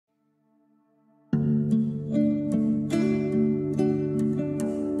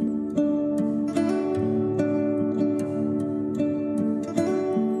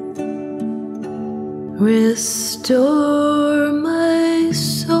Restore my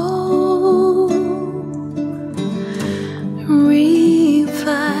soul,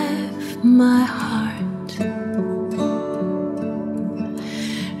 revive my heart,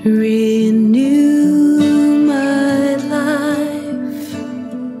 renew my life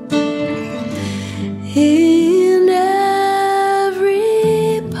in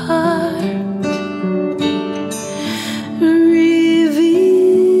every part,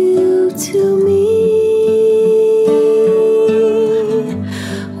 reveal to me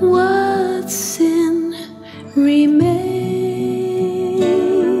what sin remains,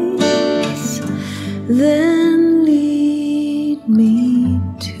 then lead me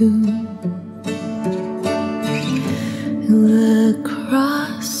to the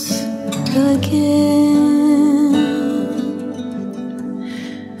cross again.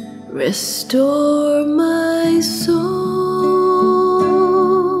 Restore my soul,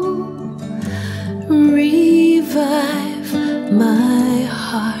 revive my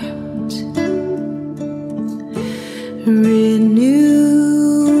heart,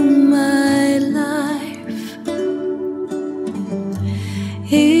 renew my life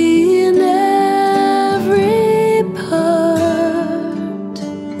in every part,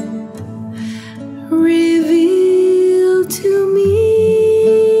 reveal to me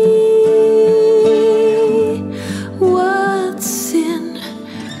what sin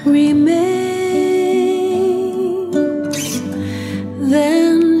remains,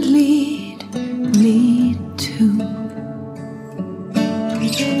 then lead me to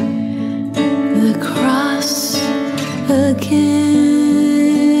the cross again.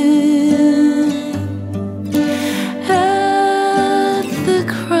 At the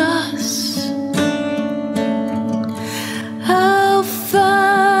cross, I'll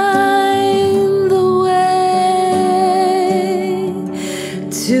find the way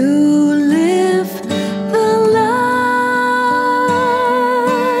to live the life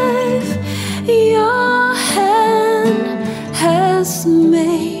your hand has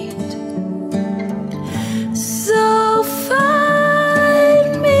made. So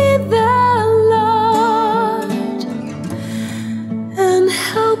find me there, Lord, and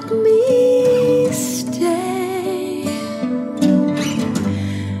help me stay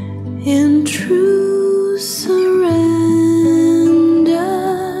in true surrender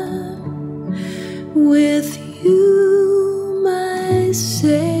with you, my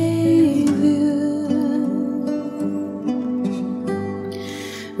Savior.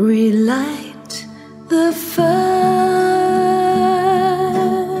 Relight the fire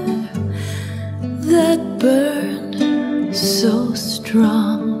that burned so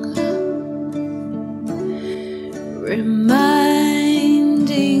strong,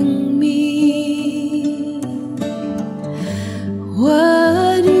 reminding me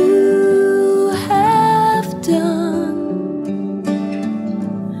what you have done.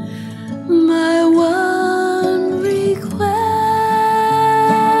 My one request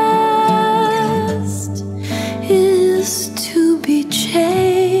is to be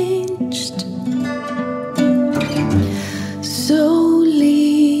changed. So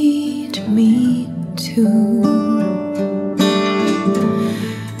lead me to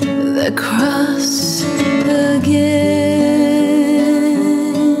the cross again.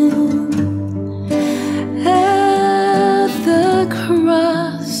 At the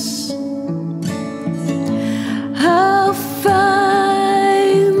cross, I'll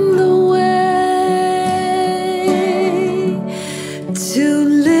find the way to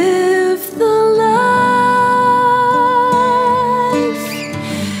live the life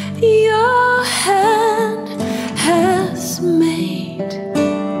your hand has made.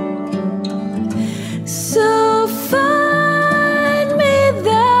 So find me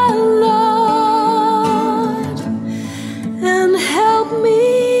there, Lord, and help me